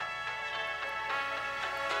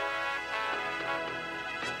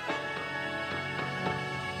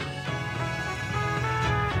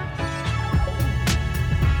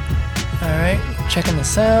checking the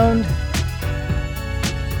sound.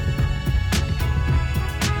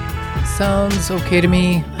 Sounds okay to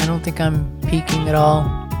me. I don't think I'm peaking at all.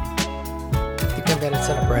 I think I've got it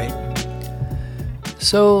set up right.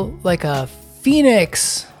 So, like a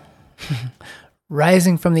phoenix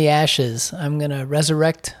rising from the ashes, I'm going to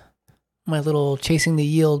resurrect my little Chasing the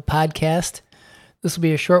Yield podcast. This will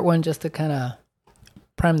be a short one just to kind of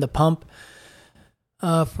prime the pump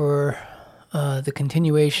for the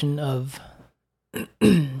continuation of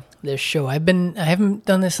this show. I haven't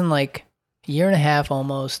done this in like a year and a half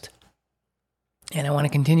almost, and I want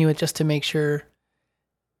to continue it just to make sure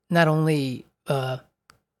not only that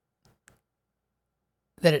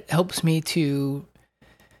it helps me to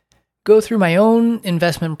go through my own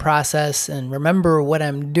investment process and remember what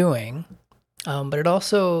I'm doing, but it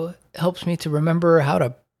also helps me to remember how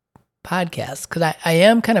to podcast, because I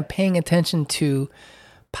am kind of paying attention to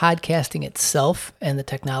podcasting itself and the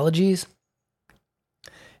technologies,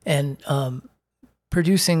 and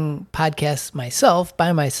producing podcasts myself,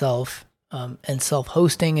 by myself, and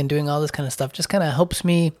self-hosting and doing all this kind of stuff just kind of helps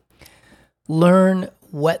me learn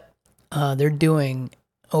what they're doing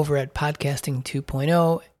over at Podcasting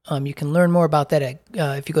 2.0. You can learn more about that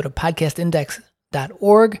if you go to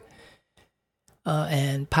podcastindex.org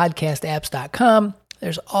and podcastapps.com.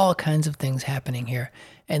 There's all kinds of things happening here.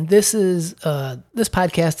 And this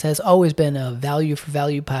podcast has always been a value for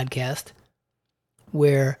value podcast,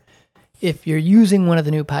 where if you're using one of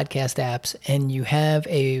the new podcast apps and you have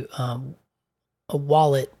a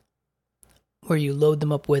wallet where you load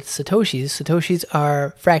them up with Satoshis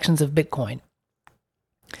are fractions of Bitcoin.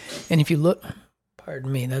 And if you look, pardon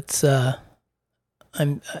me, that's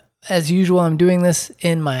as usual, I'm doing this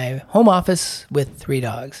in my home office with 3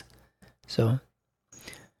 dogs. So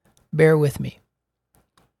bear with me.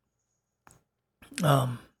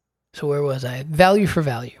 So where was I? Value for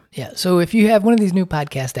value. Yeah. So if you have one of these new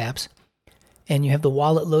podcast apps and you have the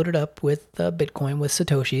wallet loaded up with Bitcoin, with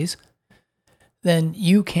Satoshis, then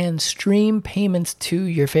you can stream payments to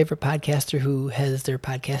your favorite podcaster who has their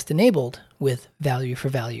podcast enabled with value for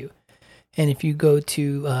value. And if you go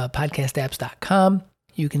to podcastapps.com,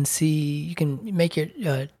 you can make your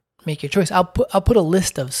choice. I'll put a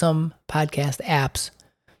list of some podcast apps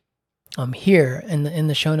here in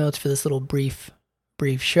the show notes for this little brief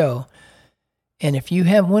show. And if you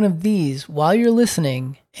have one of these while you're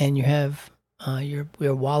listening and you have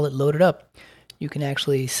your wallet loaded up, you can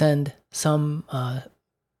actually send some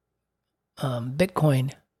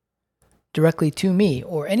Bitcoin directly to me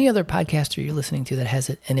or any other podcaster you're listening to that has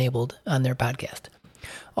it enabled on their podcast.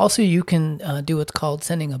 Also, you can do what's called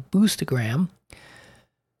sending a boostagram,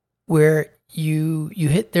 where you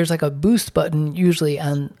hit, there's like a boost button usually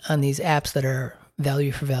on these apps that are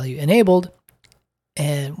value for value enabled.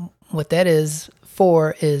 And what that is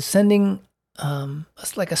for is sending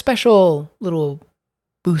like a special little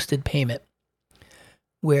boosted payment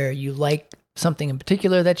where you like something in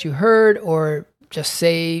particular that you heard, or just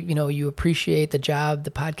say, you appreciate the job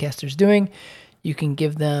the podcaster's doing. You can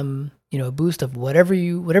give them, a boost of whatever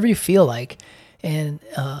you feel like. And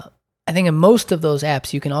I think in most of those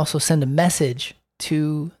apps, you can also send a message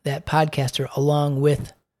to that podcaster along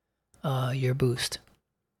with your boost.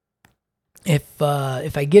 If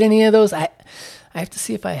I get any of those, I have to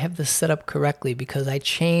see if I have this set up correctly, because I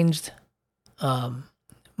changed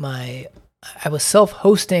I was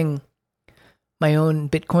self-hosting my own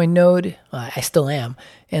Bitcoin node. I still am,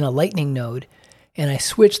 and a Lightning node. And I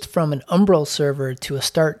switched from an Umbrel server to a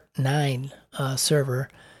Start9 server.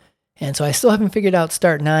 And so I still haven't figured out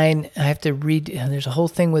Start9. I have to read, there's a whole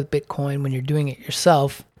thing with Bitcoin when you're doing it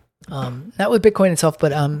yourself. Not with Bitcoin itself,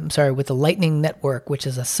 but with the Lightning Network, which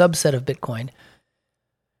is a subset of Bitcoin.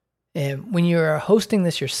 And when you're hosting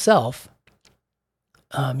this yourself,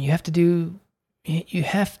 you have to,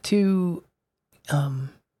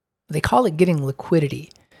 they call it getting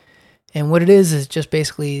liquidity. And what it is just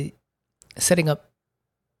basically setting up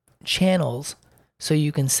channels so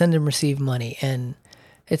you can send and receive money. And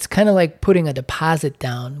it's kind of like putting a deposit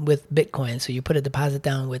down with Bitcoin. So you put a deposit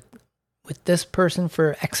down with this person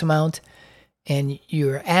for X amount, and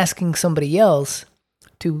you're asking somebody else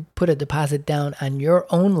to put a deposit down on your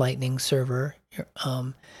own Lightning server,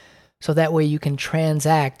 so that way you can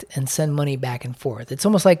transact and send money back and forth. It's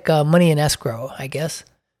almost like money in escrow, I guess.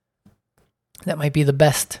 That might be the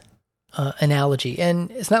best analogy.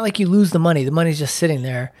 And it's not like you lose the money. The money's just sitting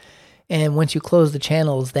there. And once you close the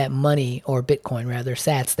channels, that money, or Bitcoin rather,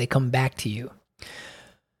 sats, they come back to you.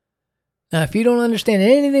 Now, if you don't understand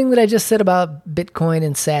anything that I just said about Bitcoin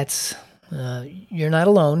and sats, you're not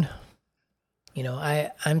alone.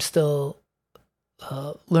 I'm still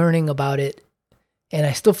learning about it and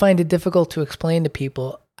I still find it difficult to explain to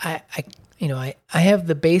people. I have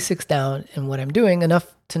the basics down in what I'm doing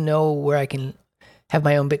enough to know where I can have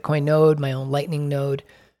my own Bitcoin node, my own Lightning node,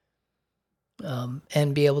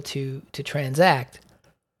 and be able to transact.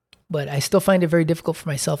 But I still find it very difficult for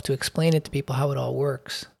myself to explain it to people how it all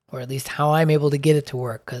works, or at least how I'm able to get it to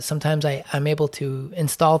work. Because sometimes I'm able to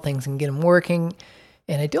install things and get them working,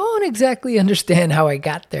 and I don't exactly understand how I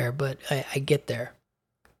got there, but I get there.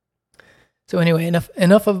 So anyway,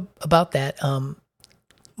 enough about that.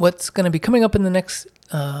 What's going to be coming up in the next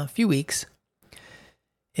few weeks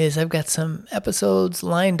is I've got some episodes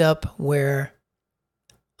lined up where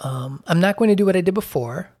I'm not going to do what I did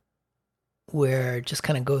before, where just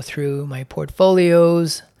kind of go through my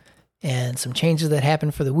portfolios and some changes that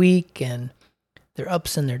happened for the week and their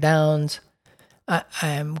ups and their downs.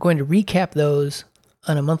 I'm going to recap those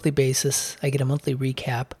on a monthly basis. I get a monthly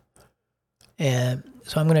recap. And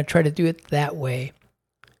so I'm going to try to do it that way,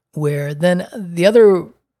 where then the other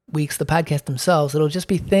weeks, the podcast themselves, it'll just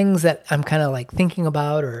be things that I'm kind of like thinking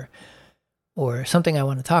about or something I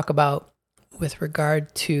want to talk about with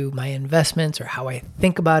regard to my investments, or how I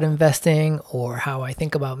think about investing, or how I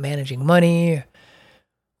think about managing money,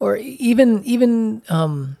 or even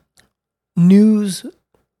news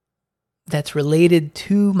that's related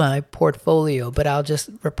to my portfolio, but I'll just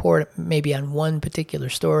report maybe on one particular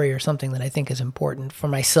story or something that I think is important for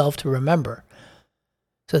myself to remember.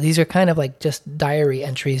 So these are kind of like just diary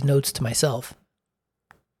entries, notes to myself.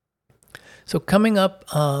 So coming up,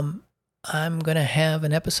 I'm going to have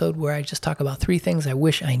an episode where I just talk about 3 things I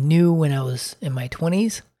wish I knew when I was in my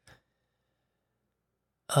 20s.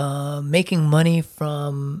 Making money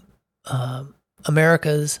from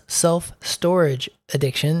America's self-storage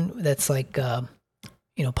addiction. That's like,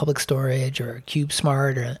 Public Storage or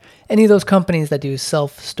CubeSmart or any of those companies that do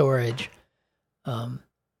self-storage.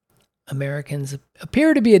 Americans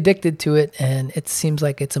appear to be addicted to it, and it seems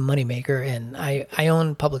like it's a moneymaker. And I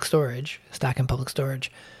own Public Storage, stock in Public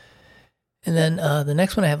Storage. And then the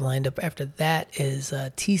next one I have lined up after that is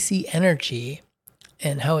TC Energy,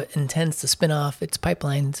 and how it intends to spin off its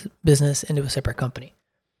pipelines business into a separate company.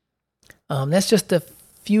 That's just a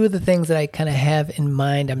few of the things that I kind of have in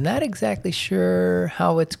mind. I'm not exactly sure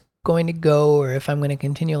how it's going to go or if I'm going to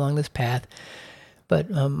continue along this path, but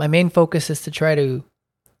my main focus is to try to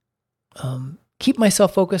keep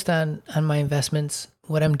myself focused on my investments,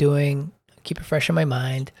 what I'm doing, keep it fresh in my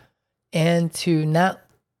mind, and to not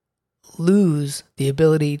lose the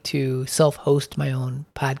ability to self-host my own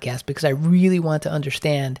podcast, because I really want to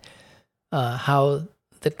understand how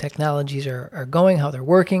the technologies are going, how they're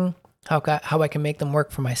working, how I can make them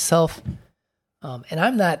work for myself. And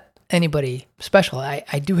I'm not anybody special.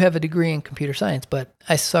 I do have a degree in computer science, but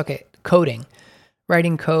I suck at coding,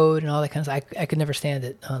 writing code and all that kind of stuff. I could never stand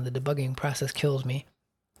it. The debugging process kills me.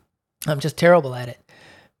 I'm just terrible at it.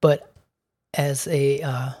 But as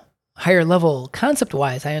a higher level,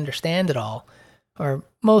 concept-wise, I understand it all, or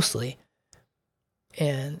mostly.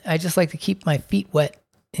 And I just like to keep my feet wet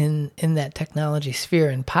in that technology sphere.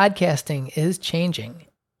 And podcasting is changing.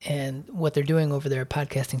 And what they're doing over there at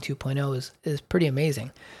Podcasting 2.0 is pretty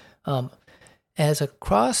amazing. As a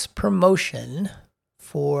cross-promotion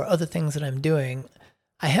for other things that I'm doing,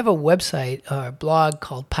 I have a website or a blog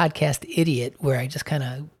called Podcast Idiot, where I just kind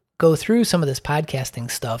of go through some of this podcasting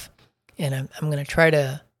stuff. And I'm going to try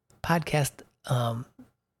to podcast,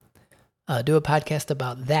 do a podcast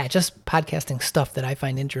about that, just podcasting stuff that I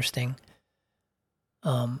find interesting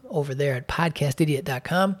over there at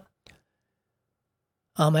podcastidiot.com.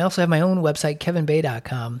 I also have my own website,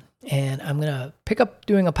 kevinbay.com, and I'm going to pick up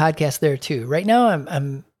doing a podcast there too. Right now,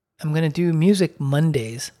 I'm going to do Music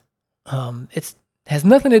Mondays. It has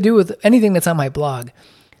nothing to do with anything that's on my blog,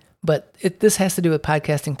 but this has to do with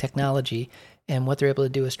podcasting technology and what they're able to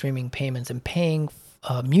do with streaming payments and paying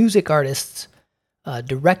music artists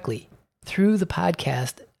directly through the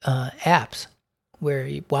podcast apps, where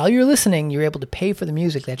while you're listening, you're able to pay for the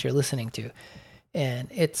music that you're listening to. And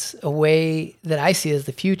it's a way that I see as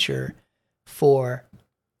the future for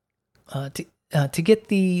to get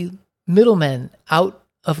the middlemen out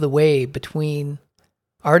of the way between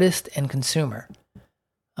artist and consumer,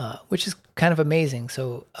 which is kind of amazing.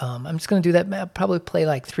 So I'm just going to do that. I'll probably play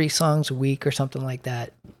like 3 songs a week or something like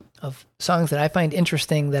that, of songs that I find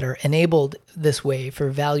interesting that are enabled this way for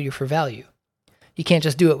value. You can't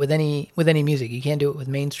just do it with any music. You can't do it with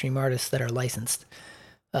mainstream artists that are licensed.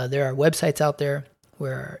 There are websites out there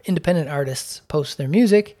where independent artists post their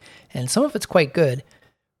music, and some of it's quite good,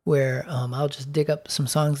 where I'll just dig up some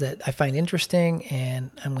songs that I find interesting, and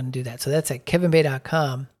I'm going to do that. So that's at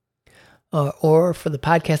kevinbay.com. Or for the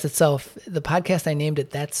podcast itself, the podcast I named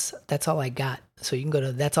it, that's all I got. So you can go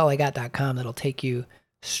to that'salligot.com. That'll take you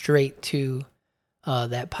straight to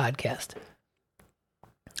that podcast.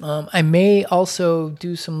 I may also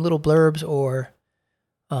do some little blurbs or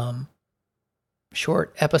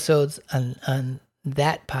short episodes on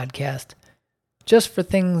that podcast just for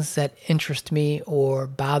things that interest me or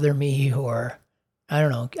bother me, or I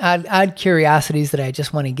don't know, odd curiosities that I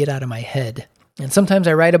just want to get out of my head. And sometimes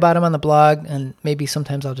I write about them on the blog, and maybe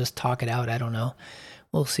sometimes I'll just talk it out. I don't know.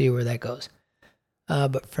 We'll see where that goes.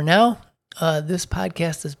 But for now, this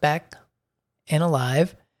podcast is back and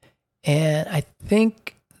alive, and I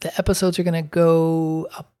think the episodes are going to go,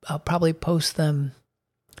 I'll probably post them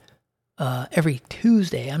every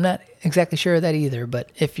Tuesday. I'm not exactly sure of that either, but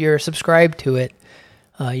if you're subscribed to it,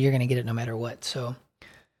 you're going to get it no matter what. So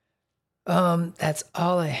that's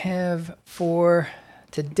all I have for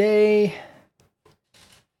today.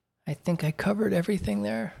 I think I covered everything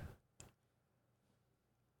there.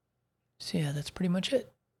 So yeah, that's pretty much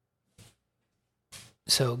it.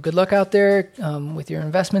 So good luck out there with your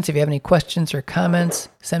investments. If you have any questions or comments,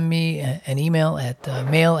 send me an email at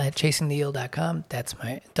mail@chasingtheyield.com. That's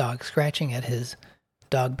my dog scratching at his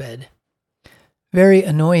dog bed very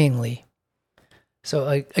annoyingly. So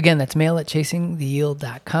again, that's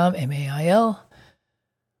mail@chasingtheyield.com, M-A-I-L.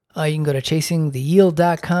 You can go to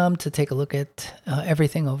chasingtheyield.com to take a look at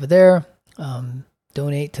everything over there.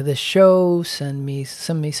 Donate to this show. Send me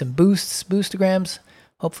some boostograms.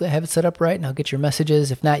 Hopefully I have it set up right and I'll get your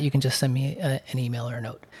messages. If not, you can just send me an email or a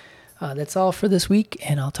note. That's all for this week,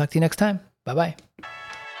 and I'll talk to you next time. Bye-bye.